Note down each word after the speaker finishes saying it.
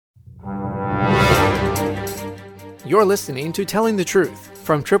You're listening to Telling the Truth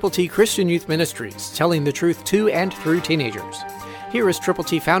from Triple T Christian Youth Ministries, telling the truth to and through teenagers. Here is Triple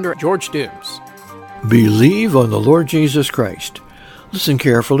T founder George Dooms. Believe on the Lord Jesus Christ. Listen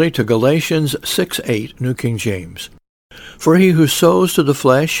carefully to Galatians 6:8, New King James. For he who sows to the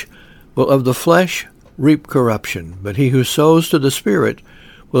flesh will of the flesh reap corruption, but he who sows to the Spirit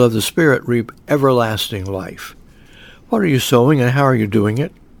will of the Spirit reap everlasting life. What are you sowing and how are you doing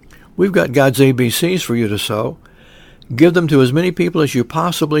it? We've got God's ABCs for you to sow. Give them to as many people as you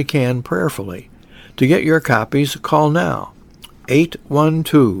possibly can prayerfully. To get your copies, call now.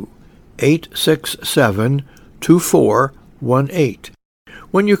 812-867-2418.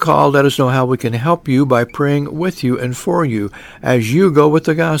 When you call, let us know how we can help you by praying with you and for you as you go with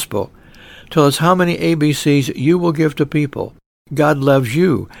the gospel. Tell us how many ABCs you will give to people. God loves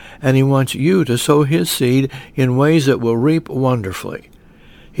you, and He wants you to sow His seed in ways that will reap wonderfully.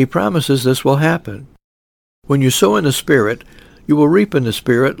 He promises this will happen. When you sow in the Spirit, you will reap in the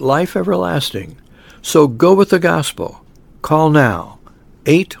Spirit life everlasting. So go with the gospel. Call now,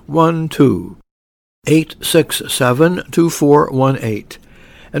 812-867-2418.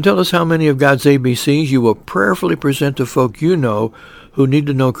 And tell us how many of God's ABCs you will prayerfully present to folk you know who need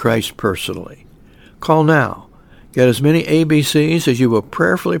to know Christ personally. Call now. Get as many ABCs as you will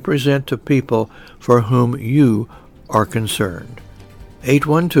prayerfully present to people for whom you are concerned.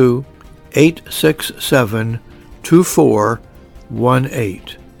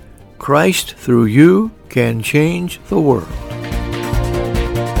 812-867-2418. Christ through you can change the world.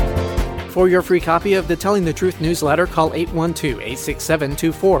 For your free copy of the Telling the Truth newsletter, call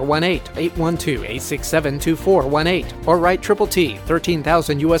 812-867-2418, 812-867-2418, or write Triple T,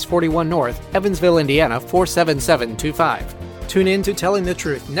 13,000 U.S. 41 North, Evansville, Indiana, 47725. Tune in to Telling the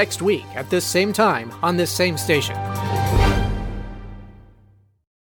Truth next week at this same time on this same station.